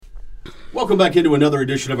Welcome back into another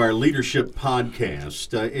edition of our Leadership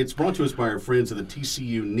Podcast. It's brought to us by our friends at the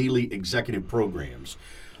TCU Neeley Executive Programs.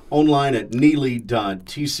 Online at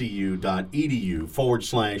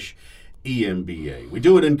neeley.tcu.edu/EMBA. We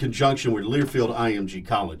do it in conjunction with Learfield IMG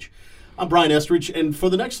College. I'm Brian Estridge, and for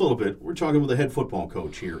the next little bit, we're talking with the head football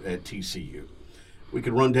coach here at TCU. We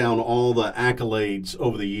could run down all the accolades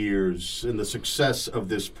over the years and the success of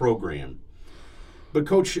this program. But,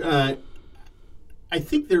 Coach, I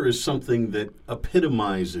think there is something that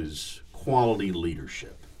epitomizes quality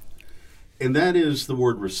leadership, and that is the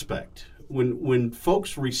word respect. When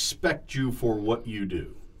folks respect you for what you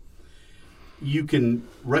do, you can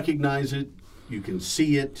recognize it, you can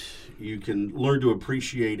see it, you can learn to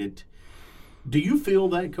appreciate it. Do you feel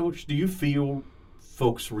that, Coach? Do you feel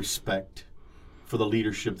folks' respect for the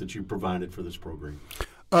leadership that you provided for this program?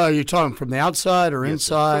 You're talking from the outside or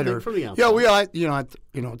inside, from the outside. Yeah,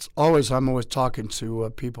 it's always. I'm always talking to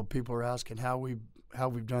people. People are asking how we've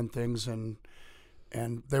done things, and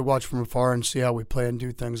they watch from afar and see how we play and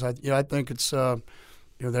do things. I think it's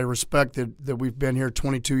they respect that we've been here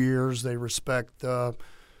 22 years. They respect.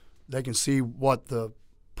 They can see what the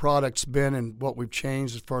product's been and what we've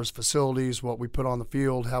changed as far as facilities, what we put on the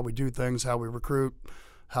field, how we do things, how we recruit,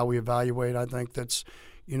 how we evaluate. I think that's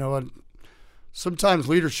sometimes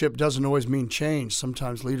leadership doesn't always mean change.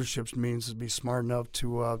 Sometimes leadership means to be smart enough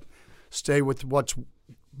to stay with what's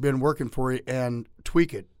been working for you and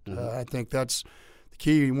tweak it. Mm-hmm. I think that's the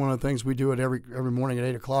key. One of the things we do every morning at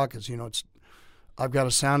 8 o'clock is I've got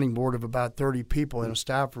a sounding board of about 30 people in a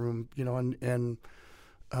staff room. It's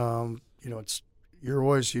you're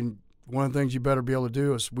always one of the things you better be able to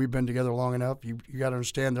do is we've been together long enough. You got to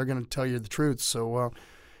understand they're going to tell you the truth. So.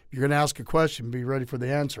 You're going to ask a question, be ready for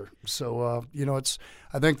the answer. So,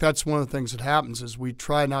 I think that's one of the things that happens is we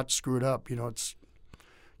try not to screw it up. You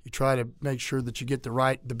try to make sure that you get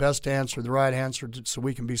the best answer, the right answer, so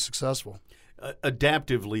we can be successful.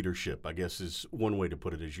 Adaptive leadership, I guess, is one way to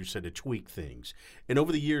put it, as you said, to tweak things. And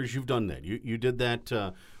over the years, you've done that. You did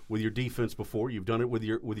that with your defense before. You've done it with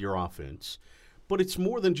your offense. But it's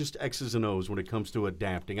more than just X's and O's when it comes to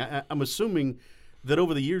adapting. I'm assuming that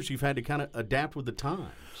over the years you've had to kind of adapt with the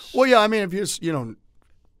times. Well, yeah, I mean, if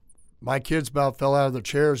my kids about fell out of their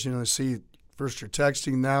chairs, they see first you're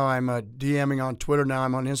texting, now I'm DMing on Twitter, now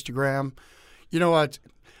I'm on Instagram. I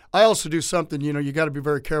also do something, you got to be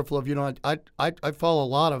very careful of, I follow a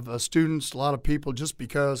lot of students, a lot of people just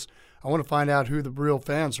because I want to find out who the real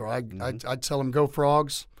fans are. I tell them, go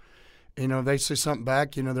Frogs. They say something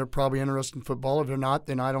back, they're probably interested in football. If they're not,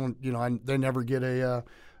 then I don't, they never get a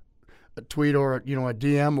tweet or a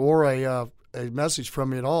DM or a message from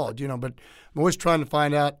me at all, but I'm always trying to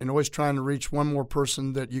find out and always trying to reach one more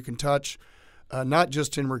person that you can touch, not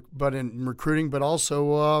just in recruiting, but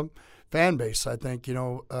also fan base. I think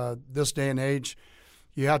this day and age,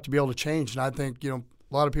 you have to be able to change, and I think a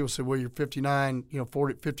lot of people say, well, you're 59,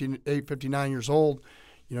 40, 58, 59 years old.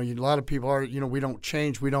 A lot of people are, we don't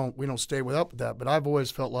change, we don't stay up with that. But I've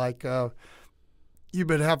always felt like you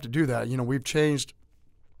would have to do that. We've changed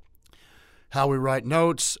how we write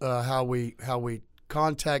notes, how we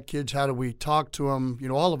contact kids, how do we talk to them,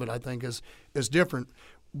 all of it I think is different.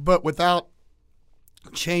 But without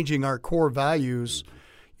changing our core values,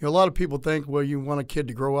 a lot of people think, well, you want a kid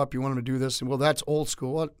to grow up, you want him to do this, and well, that's old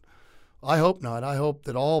school. I hope not. I hope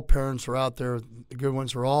that all parents are out there, the good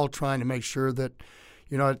ones are all trying to make sure that,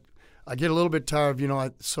 I get a little bit tired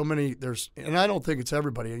of, so many, and I don't think it's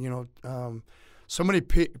everybody, so many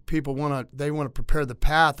people want to prepare the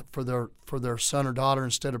path for their son or daughter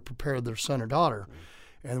instead of prepare their son or daughter.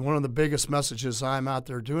 Mm-hmm. And one of the biggest messages I'm out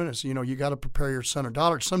there doing is, you got to prepare your son or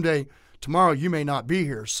daughter. Someday, tomorrow, you may not be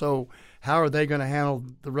here. So how are they going to handle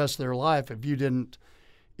the rest of their life if you didn't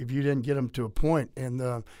get them to a point?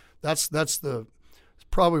 And that's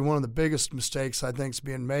probably one of the biggest mistakes I think is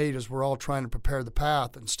being made is we're all trying to prepare the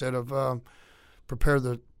path instead of prepare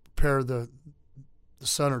the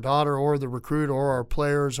son or daughter or the recruit or our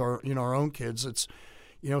players or our own kids. It's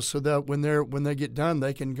so that when they get done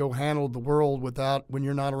they can go handle the world when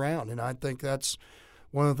you're not around. And I think that's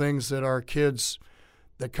one of the things that our kids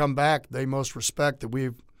that come back they most respect.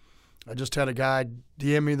 That I just had a guy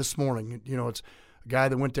DM me this morning. It's a guy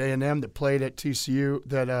that went to A&M that played at TCU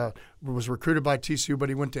that was recruited by TCU, but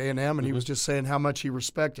he went to A&M and mm-hmm. he was just saying how much he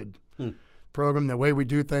respected the program, the way we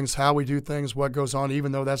do things, how we do things, what goes on,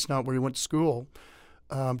 even though that's not where he went to school.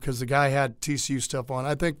 Because the guy had TCU stuff on.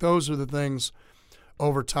 I think those are the things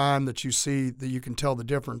over time that you see that you can tell the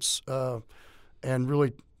difference and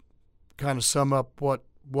really kind of sum up what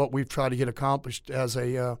we've tried to get accomplished as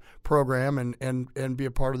a program and be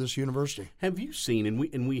a part of this university. Have you seen,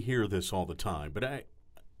 and we hear this all the time, but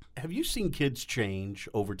Have you seen kids change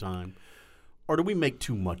over time, or do we make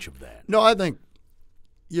too much of that? No, I think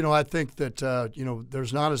that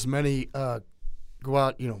there's not as many go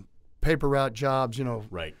out, paper route jobs.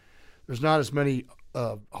 Right. There's not as many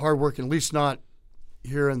hard working, at least not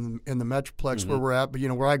here in the Metroplex where we're at. But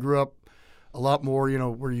where I grew up, a lot more.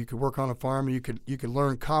 Where you could work on a farm, you could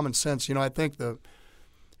learn common sense. I think if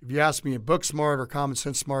you ask me book smart or common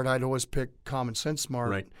sense smart, I'd always pick common sense smart.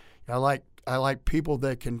 Right. I like people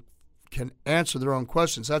that can answer their own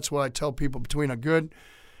questions. That's what I tell people between a good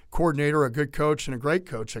coordinator, a good coach, and a great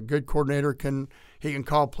coach. A good coordinator can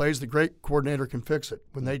call plays. The great coordinator can fix it.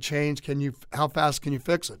 When they change, how fast can you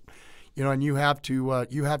fix it? And you have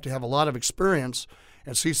to have a lot of experience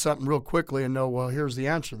and see something real quickly and know, well, here's the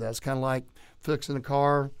answer to that. It's kind of like fixing a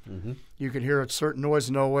car. Mm-hmm. You can hear a certain noise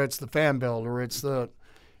and know it's the fan belt or it's the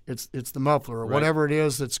muffler or whatever it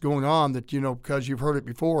is that's going on that because you've heard it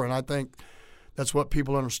before. And I think that's what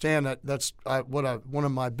people understand. One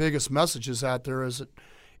of my biggest messages out there is that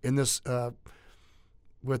in this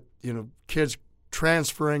with kids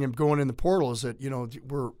transferring and going in the portal is that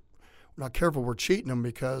we're not careful, we're cheating them,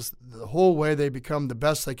 because the whole way they become the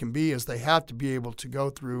best they can be is they have to be able to go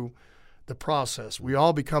through the process. We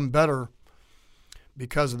all become better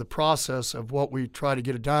because of the process of what we try to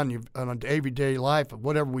get it done on an everyday life of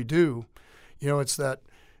whatever we do. It's that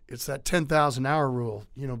 10,000 hour rule.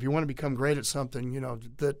 If you want to become great at something,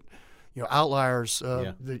 outliers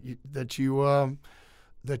that you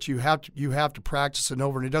have to practice it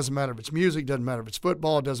over. And it doesn't matter if it's music, doesn't matter if it's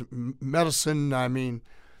football, it doesn't medicine. I mean,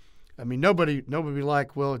 nobody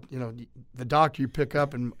like, well, the doctor you pick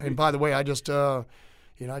up. And by the way, I just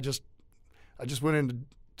went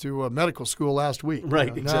into medical school last week.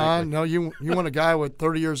 Right, exactly. No, you want a guy with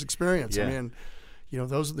 30 years experience. Yeah. I mean,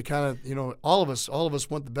 those are the kind of, all of us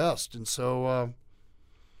want the best. And so,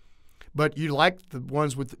 but you like the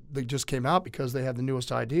ones that just came out because they have the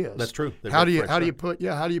newest ideas. That's true. How do you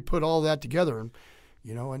put all that together? And,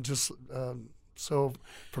 and just, so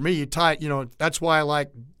for me, you tie it, that's why I like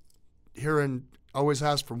hearing, always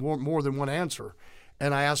ask for more than one answer.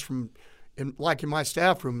 And I ask in my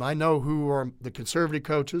staff room, I know who are the conservative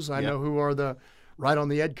coaches. I know who are the right on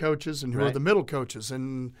the ed coaches and who are the middle coaches.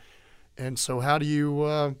 And so how do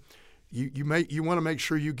you you want to make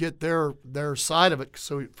sure you get their side of it,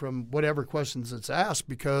 so from whatever questions it's asked,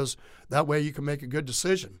 because that way you can make a good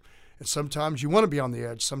decision. And sometimes you want to be on the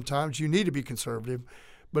edge. Sometimes you need to be conservative.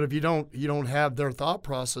 But if you don't have their thought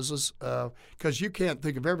processes, because you can't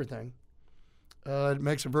think of everything, it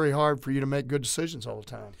makes it very hard for you to make good decisions all the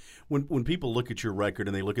time. When people look at your record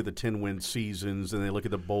and they look at the 10-win seasons and they look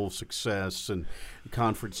at the bowl success and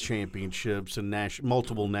conference championships and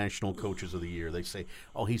multiple national coaches of the year, they say,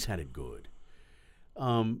 oh, he's had it good.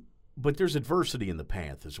 But there's adversity in the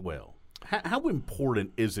path as well. How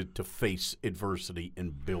important is it to face adversity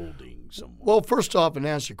in building someone? Well, first off, and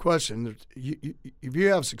answer your question, if you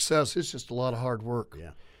have success, it's just a lot of hard work.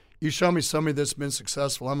 Yeah. You show me somebody that's been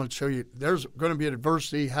successful, I'm going to show you there's going to be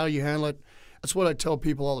adversity, how you handle it. That's what I tell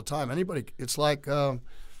people all the time. It's like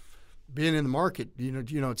being in the market.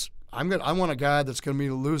 I want a guy that's going to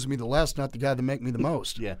be losing me the less, not the guy that make me the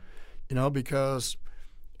most. Yeah. Because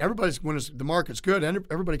when the market's good,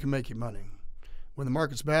 everybody can make you money. When the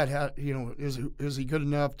market's bad, is he good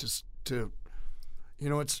enough to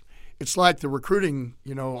it's like the recruiting.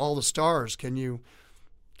 All the stars. Can you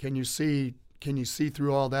see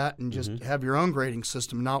through all that and just have your own grading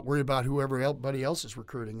system, not worry about whoever everybody else is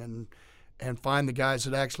recruiting, and find the guys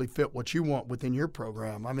that actually fit what you want within your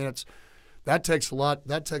program. I mean, that takes a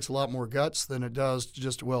lot more guts than it does to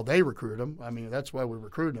just, well, they recruit him. I mean, that's why we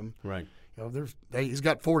recruit him. Right. He's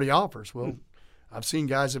got 40 offers. Well, I've seen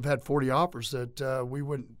guys have had 40 offers that we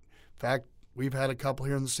wouldn't. In fact, we've had a couple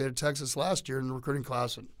here in the state of Texas last year in the recruiting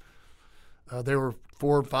class, and they were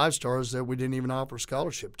 4 or 5 stars that we didn't even offer a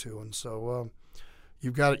scholarship to. And so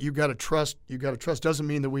you've got to trust. You've got to trust. Doesn't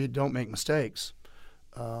mean that we don't make mistakes,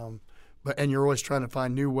 but you're always trying to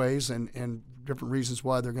find new ways and different reasons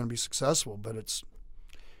why they're going to be successful. But it's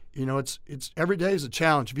every day is a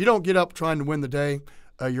challenge. If you don't get up trying to win the day,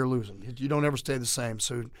 you're losing. You don't ever stay the same.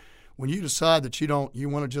 So when you decide that you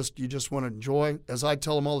just want to enjoy, as I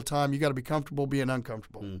tell them all the time, you got to be comfortable being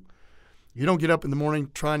uncomfortable. You don't get up in the morning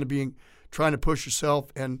trying to push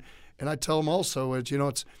yourself. And I tell them also,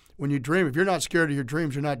 it's when you dream, if you're not scared of your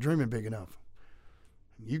dreams, you're not dreaming big enough.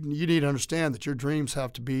 You need to understand that your dreams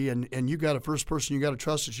have to be, and you got to, first person you got to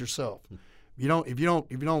trust is yourself. If you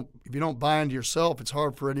don't buy into yourself, it's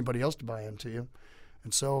hard for anybody else to buy into you.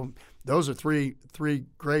 And so those are three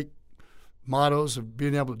great mottos of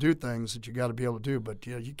being able to do things that you got to be able to do. But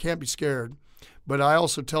you can't be scared. But I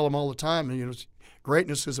also tell them all the time,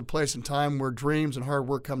 greatness is a place and time where dreams and hard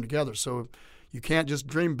work come together. So you can't just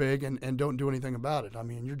dream big and don't do anything about it. I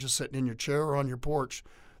mean, you're just sitting in your chair or on your porch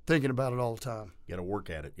thinking about it all the time. You got to work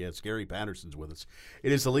at it. Yeah, Gary Patterson's with us.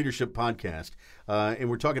 It is the Leadership Podcast, and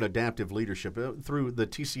we're talking adaptive leadership through the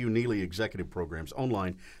TCU Neeley Executive Programs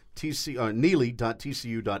online,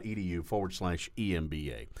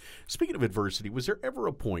 neeley.tcu.edu/EMBA. Speaking of adversity, was there ever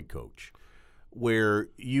a point, Coach, where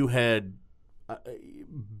you had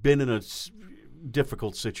been in a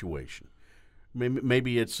difficult situation?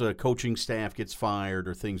 Maybe it's a coaching staff gets fired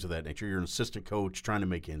or things of that nature. You're an assistant coach trying to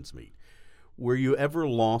make ends meet. Were you ever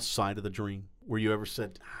lost sight of the dream? Were you ever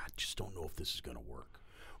said, I just don't know if this is going to work?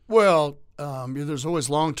 Well, there's always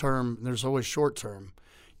long term, and there's always short term.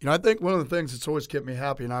 You know, I think one of the things that's always kept me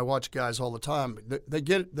happy, and I watch guys all the time, they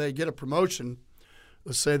get a promotion.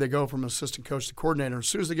 Let's say they go from assistant coach to coordinator. As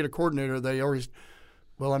soon as they get a coordinator, they always,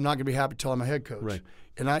 well, I'm not going to be happy till I'm a head coach. Right.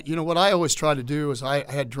 And what I always try to do is I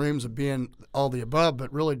had dreams of being all the above,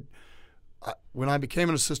 but really, when I became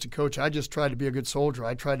an assistant coach, I just tried to be a good soldier.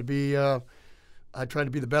 I tried to be the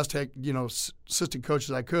best assistant coach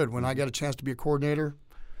as I could. When I got a chance to be a coordinator,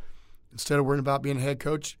 instead of worrying about being a head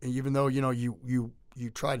coach, and even though you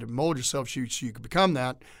tried to mold yourself so you could become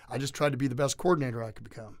that, I just tried to be the best coordinator I could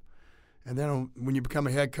become. And then when you become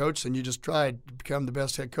a head coach, then you just try to become the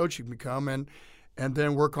best head coach you can become, and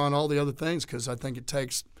then work on all the other things, because I think it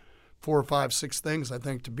takes 4 or 5, 6 things, I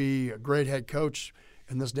think, to be a great head coach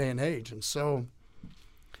in this day and age. And so,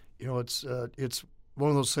 it's one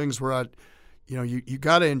of those things where you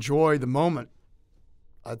got to enjoy the moment.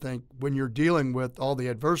 I think when you're dealing with all the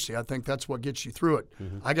adversity, I think that's what gets you through it.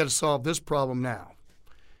 Mm-hmm. I got to solve this problem now,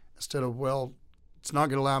 instead of, well, it's not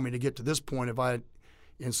going to allow me to get to this point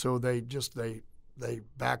and so they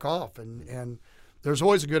back off, and there's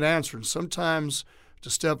always a good answer. And sometimes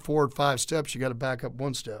to step forward 5 steps, you got to back up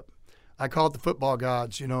 1 step. I call it the football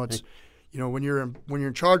gods. It's when you're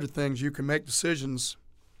in charge of things, you can make decisions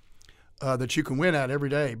that you can win at every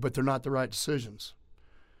day, but they're not the right decisions.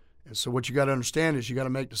 And so what you got to understand is you got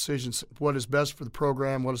to make decisions, what is best for the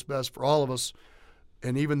program, what is best for all of us.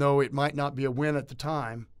 And even though it might not be a win at the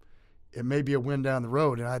time, it may be a win down the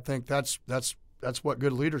road. And I think that's what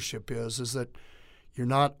good leadership is that you're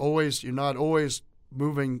not always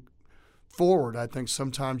moving forward. I think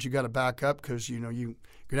sometimes you got to back up, because you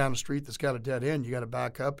go down the street that's got a dead end. You got to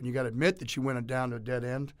back up, and you got to admit that you went down to a dead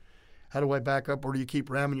end. How do I back up, or do you keep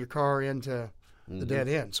ramming your car into the dead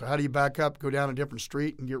end? So how do you back up, go down a different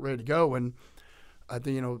street, and get ready to go? And I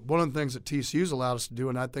think one of the things that TCU's allowed us to do,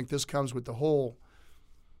 and I think this comes with the whole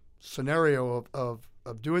scenario of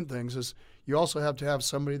doing things, is you also have to have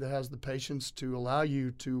somebody that has the patience to allow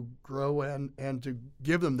you to grow and to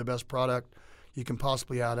give them the best product you can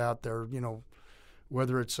possibly have out there.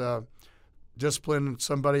 Whether it's disciplining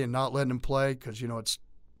somebody and not letting them play, because it's,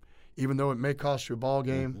 even though it may cost you a ball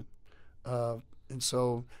game. And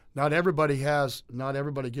so not everybody gets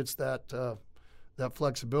that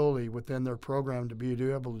flexibility within their program to be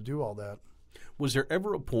able to do all that. Was there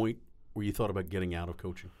ever a point where you thought about getting out of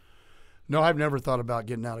coaching? No, I've never thought about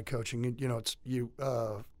getting out of coaching. It's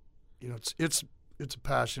a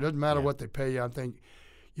passion. It doesn't matter what they pay you. I think,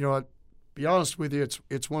 be honest with you,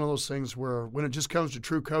 it's one of those things where when it just comes to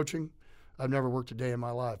true coaching, I've never worked a day in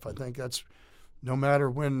my life. I think that's, no matter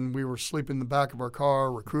when we were sleeping in the back of our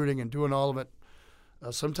car, recruiting and doing all of it,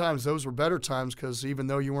 sometimes those were better times, because even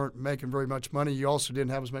though you weren't making very much money, you also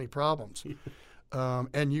didn't have as many problems.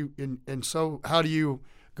 And so how do you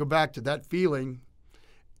go back to that feeling?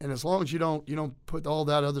 And as long as you don't put all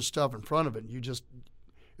that other stuff in front of it, you just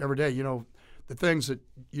every day, the things that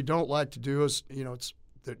you don't like to do is, it's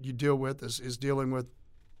that you deal with is dealing with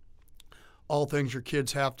all things your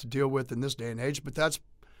kids have to deal with in this day and age. But that's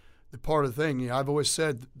the part of the thing. I've always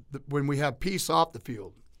said that when we have peace off the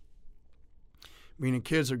field, meaning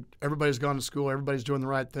everybody's gone to school, everybody's doing the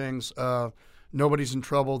right things, nobody's in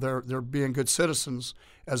trouble, they're being good citizens.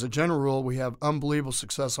 As a general rule, we have unbelievable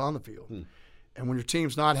success on the field. And when your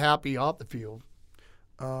team's not happy off the field,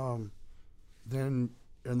 then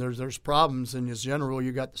there's problems. And as general,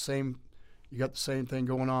 you got the same thing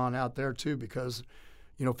going on out there too, because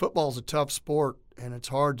football's a tough sport, and it's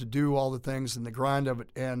hard to do all the things and the grind of it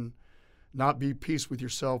and not be peace with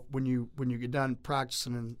yourself when you get done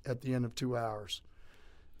practicing at the end of 2 hours,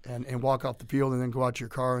 and walk off the field and then go out to your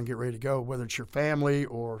car and get ready to go. Whether it's your family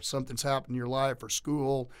or something's happened in your life or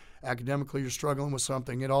school, academically you're struggling with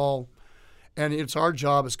something, and it's our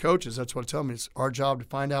job as coaches. That's what I tell them. It's our job to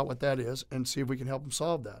find out what that is and see if we can help them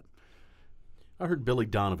solve that. I heard Billy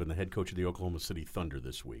Donovan, the head coach of the Oklahoma City Thunder,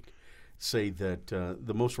 this week, say that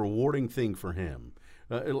the most rewarding thing for him,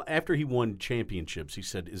 after he won championships, he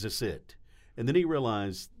said, "Is this it?" And then he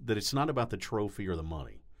realized that it's not about the trophy or the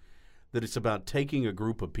money, that it's about taking a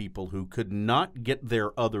group of people who could not get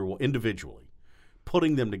there individually,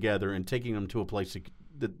 putting them together and taking them to a place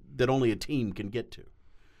that only a team can get to.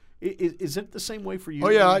 Is it the same way for you? Oh,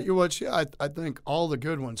 yeah. I think all the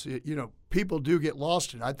good ones, people do get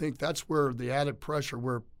lost in. I think that's where the added pressure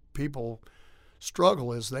where people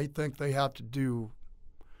struggle is they think they have to do.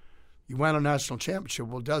 You won a national championship.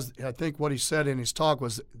 Well, I think what he said in his talk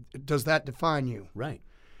was, does that define you? Right.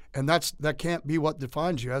 And that can't be what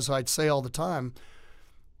defines you. As I'd say all the time,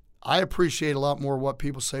 I appreciate a lot more what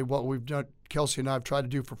people say, what we've done, Kelsey and I have tried to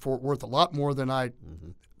do for Fort Worth, a lot more than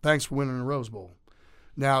thanks for winning a Rose Bowl.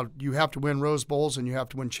 Now, you have to win Rose Bowls and you have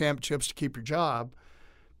to win championships to keep your job,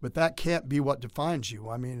 but that can't be what defines you.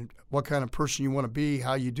 I mean, what kind of person you want to be,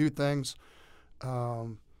 how you do things. I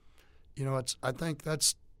think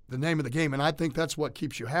that's the name of the game, and I think that's what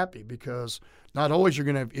keeps you happy, because not always you're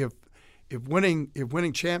going to if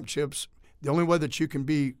winning championships, the only way that you can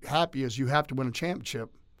be happy is you have to win a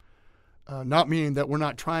championship. Not meaning that we're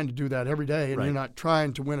not trying to do that every day, and right. You're not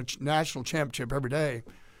trying to win a national championship every day.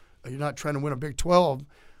 You're not trying to win a Big 12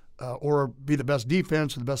 or be the best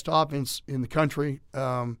defense or the best offense in the country.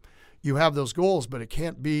 You have those goals, but it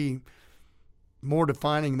can't be more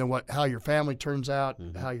defining than how your family turns out,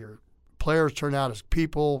 how your players turn out as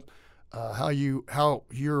people, how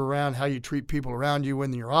you're around, how you treat people around you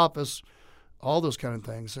in your office, all those kind of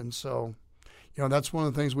things. And so, that's one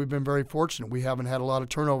of the things we've been very fortunate. We haven't had a lot of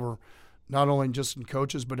turnover, not only just in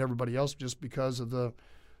coaches but everybody else, just because of the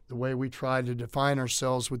way we try to define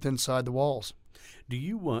ourselves inside the walls. Do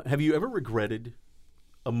you have you ever regretted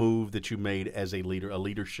a move that you made as a leader, a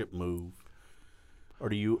leadership move? Or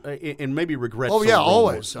do you and maybe regret? Oh yeah,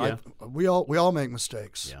 always. Yeah. We all make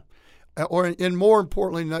mistakes. Yeah. And more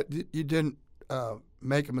importantly, you didn't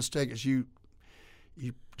make a mistake. As you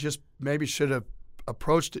just maybe should have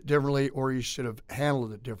approached it differently, or you should have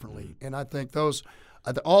handled it differently. And I think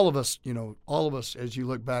all of us, as you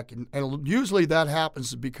look back, and usually that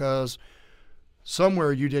happens because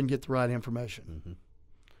somewhere you didn't get the right information,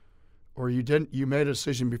 or you made a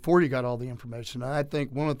decision before you got all the information. And I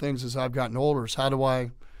think one of the things as I've gotten older is how do I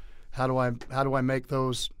make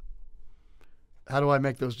those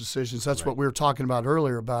decisions? That's right. What we were talking about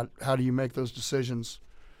earlier about how do you make those decisions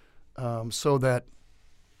so that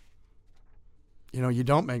you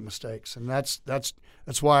don't make mistakes. And that's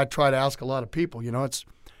why I try to ask a lot of people. It's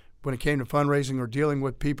when it came to fundraising or dealing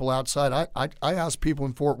with people outside, I ask people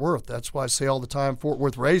in Fort Worth. That's why I say all the time, Fort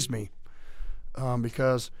Worth raised me,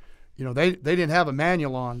 because they didn't have a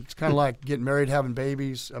manual on. It's kind of like getting married, having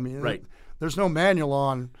babies. I mean, right. There's no manual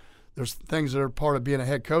on. There's things that are part of being a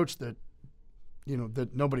head coach that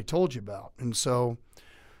that nobody told you about. And so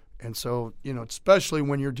especially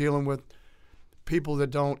when you're dealing with people that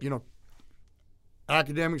don't,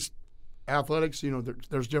 academics, athletics,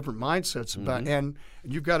 there's different mindsets about, and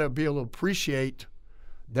you've got to be able to appreciate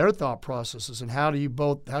their thought processes and how do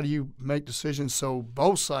you make decisions so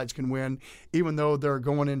both sides can win, even though they're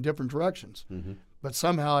going in different directions. But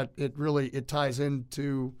somehow it ties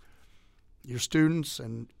into your students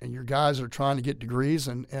and your guys that are trying to get degrees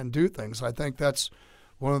and do things. I think that's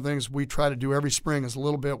one of the things we try to do every spring is a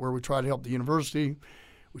little bit where we try to help the university,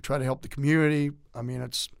 we try to help the community. I mean,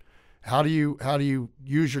 it's how do you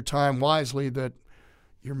use your time wisely that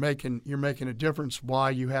you're making a difference, why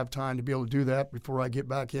you have time to be able to do that before I get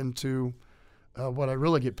back into what I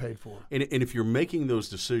really get paid for. And if you're making those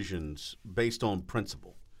decisions based on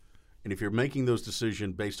principle, and if you're making those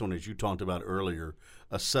decisions based on, as you talked about earlier,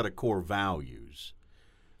 a set of core values,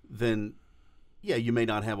 then, yeah, you may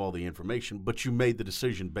not have all the information, but you made the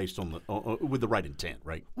decision based on with the right intent,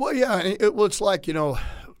 right? Well, yeah, it's like,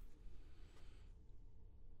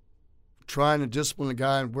 trying to discipline a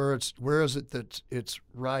guy and where is it that it's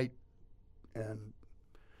right, and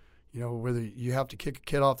whether you have to kick a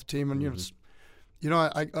kid off the team, and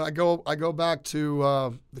I go back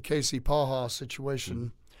to the Casey Paha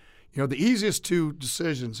situation. The easiest two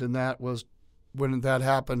decisions in that was when that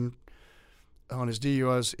happened on his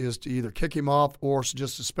DUIs is to either kick him off or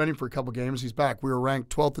just suspend him for a couple games. He's back. We were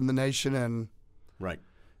ranked 12th in the nation, and right,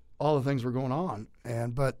 all the things were going on,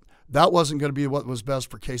 but that wasn't going to be what was best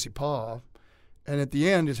for Casey Paha. And at the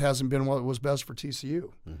end, it hasn't been what was best for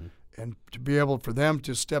TCU. And to be able for them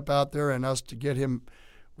to step out there and us to get him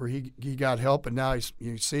where he got help, and now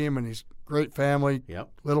you see him and he's great family.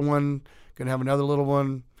 Yep. Little one, going to have another little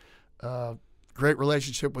one. Great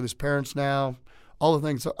relationship with his parents now. All the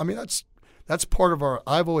things. I mean, that's part of our.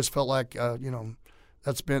 I've always felt like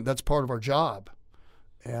that's part of our job,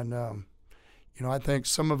 and I think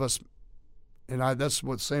some of us, and that's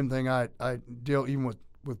what same thing I deal even with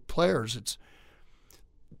with players, it's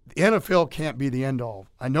the NFL can't be the end all.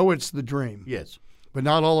 I know it's the dream. Yes. But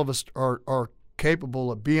not all of us are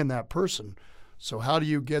capable of being that person. So how do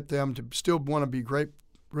you get them to still want to be great,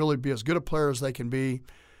 really be as good a player as they can be,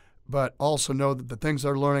 but also know that the things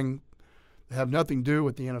they're learning have nothing to do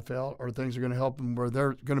with the NFL or things are going to help them where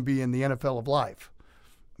they're going to be in the NFL of life.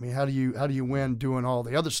 I mean, how do you win doing all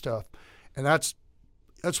the other stuff? And that's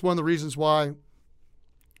one of the reasons why I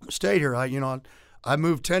stayed here. I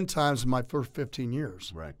moved 10 times in my first 15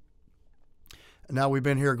 years. Right. And now we've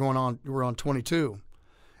been here we're on 22.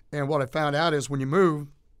 And what I found out is when you move,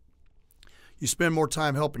 you spend more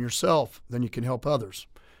time helping yourself than you can help others.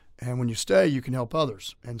 And when you stay, you can help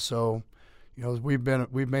others. And so, we've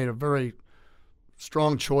made a very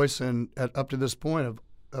strong choice up to this point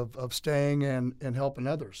of staying and helping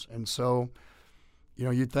others. And so,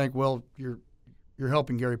 you'd think, well, you're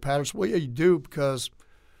helping Gary Patterson. Well, yeah, you do because,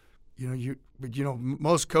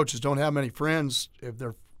 most coaches don't have many friends if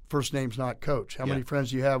their first name's not Coach. How many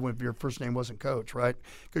friends do you have if your first name wasn't Coach, right?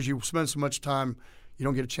 Because you spend so much time, you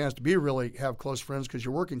don't get a chance to have close friends because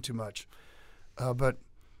you're working too much. But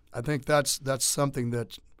I think that's something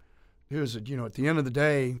that is, at the end of the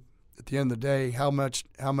day, how much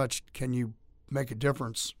can you make a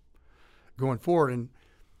difference going forward? And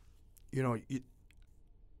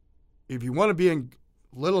if you want to be in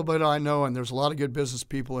little bit, I know, and there's a lot of good business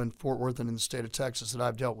people in Fort Worth and in the state of Texas that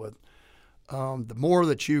I've dealt with. The more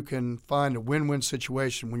that you can find a win-win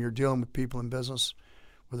situation when you're dealing with people in business,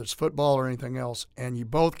 whether it's football or anything else, and you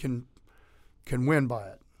both can win by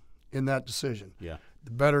it in that decision. Yeah.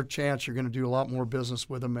 The better chance you're going to do a lot more business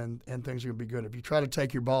with them and things are going to be good. If you try to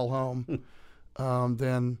take your ball home,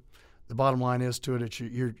 then the bottom line is to it,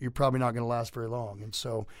 you're probably not going to last very long. And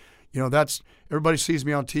so, that's everybody sees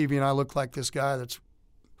me on TV and I look like this guy that's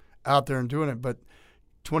out there and doing it. But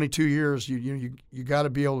 22 years, you got to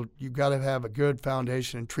be able, you got to have a good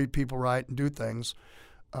foundation and treat people right and do things.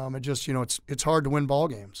 It just, it's hard to win ball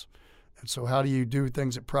games. And so how do you do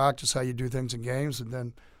things at practice, how you do things in games, and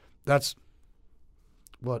then that's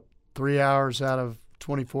what 3 hours out of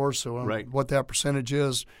 24. So right. What that percentage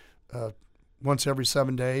is, once every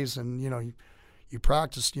 7 days, and you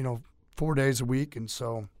practice 4 days a week, and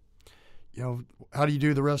so how do you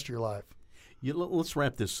do the rest of your life? Let's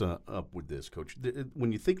wrap this up with this, Coach.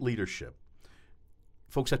 When you think leadership,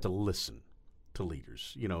 folks have to listen to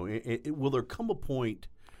leaders. Will there come a point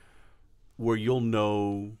where you'll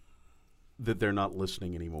know that they're not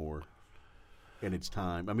listening anymore, and it's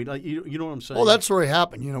time? I mean, you know what I'm saying? Well, that's already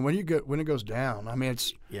happened. When it goes down. I mean,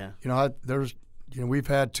 it's we've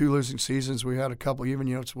had 2 losing seasons. We had a couple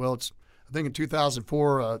even. I think in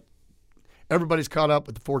 2004, everybody's caught up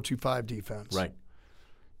with the 4-2-5 defense. Right.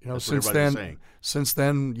 That's since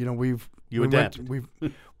then, we've adapted.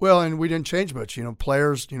 And we didn't change much.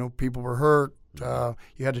 Players, people were hurt.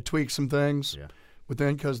 You had to tweak some things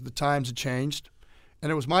within because the times had changed,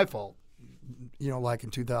 and it was my fault. Like in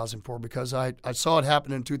 2004, because I saw it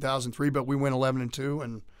happen in 2003, but we went 11-2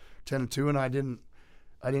 and 10-2, and I didn't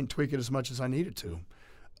tweak it as much as I needed to.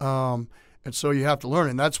 And so you have to learn,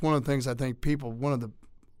 and that's one of the things I think one of the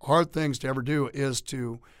hard things to ever do is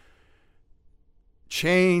to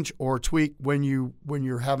change or tweak when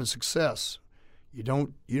you're having success. You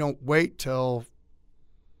don't wait till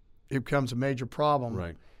it becomes a major problem,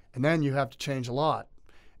 right? And then you have to change a lot,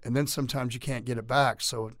 and then sometimes you can't get it back.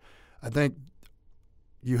 So I think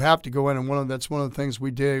you have to go in, and that's one of the things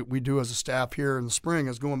we do as a staff here in the spring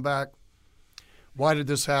is going back. Why did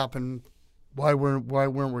this happen? Why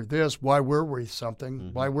weren't we this? Why were we something?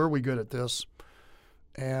 Mm-hmm. Why were we good at this?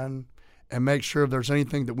 And make sure if there's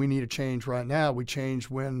anything that we need to change right now, we change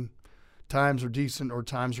when times are decent or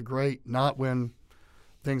times are great, not when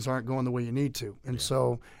things aren't going the way you need to. And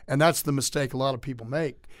and that's the mistake a lot of people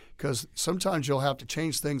make, because sometimes you'll have to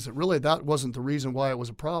change things that really that wasn't the reason why it was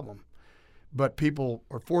a problem. But people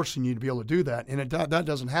are forcing you to be able to do that, and that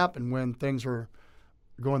doesn't happen when things are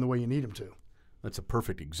going the way you need them to. That's a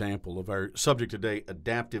perfect example of our subject today,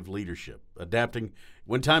 adaptive leadership, adapting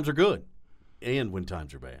when times are good and when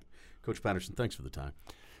times are bad. Coach Patterson, thanks for the time.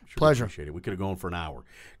 Sure Pleasure. Appreciate it. We could have gone for an hour.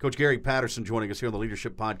 Coach Gary Patterson joining us here on the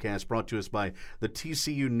Leadership Podcast, brought to us by the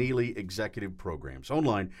TCU Neeley Executive Programs.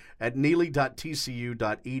 Online at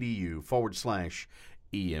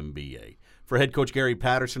neely.tcu.edu/EMBA. For head coach Gary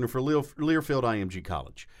Patterson and for Learfield IMG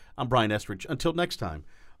College, I'm Brian Estridge. Until next time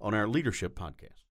on our Leadership Podcast.